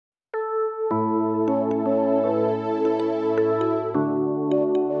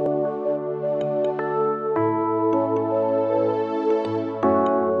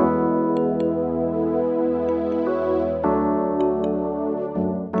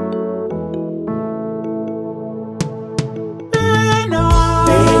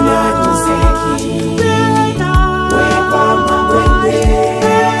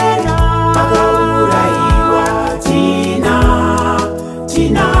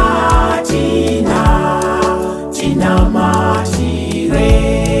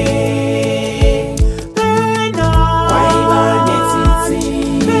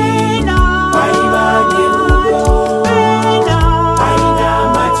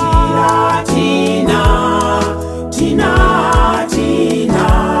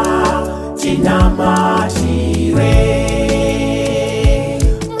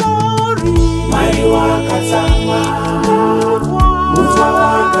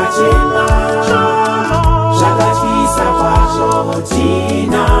zvakachema zvakatyisa kwazvo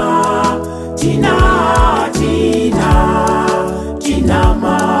tina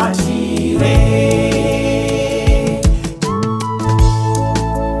matire.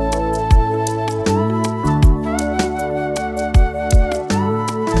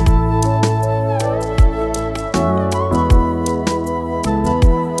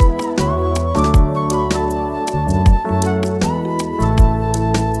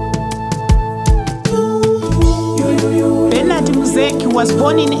 Mizeki was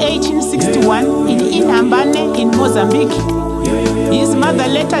born in 1861 in Inhambane in Mozambique. His mother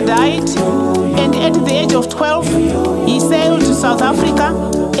later died, and at the age of 12, he sailed to South Africa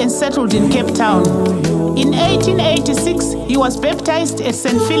and settled in Cape Town. In 1886, he was baptized at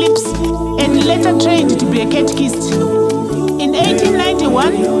St. Philip's and later trained to be a catechist. In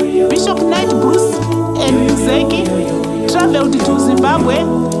 1891, Bishop Knight Bruce and Mizeki traveled to Zimbabwe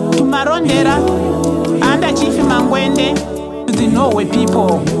to Marondera under Chief Mangwende to the Norway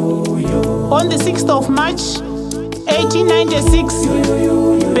people. On the 6th of March, 1896,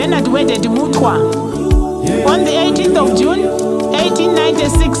 Benard wedded Mutwa. On the 18th of June,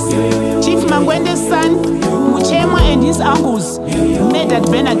 1896, Chief Mangwende's son, Muchema, and his uncles murdered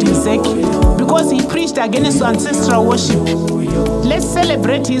Benard Mizeki because he preached against ancestral worship. Let's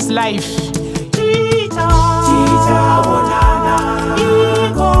celebrate his life.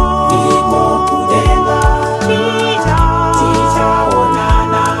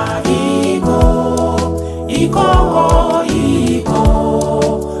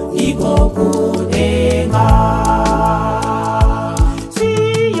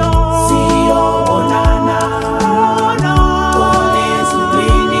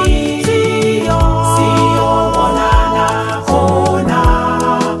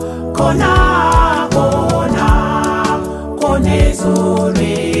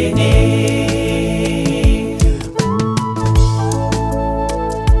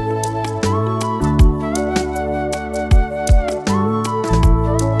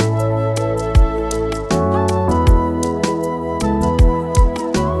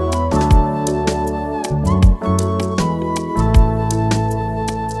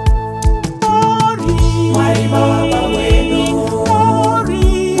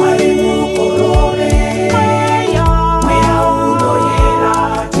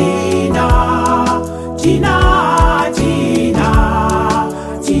 Tina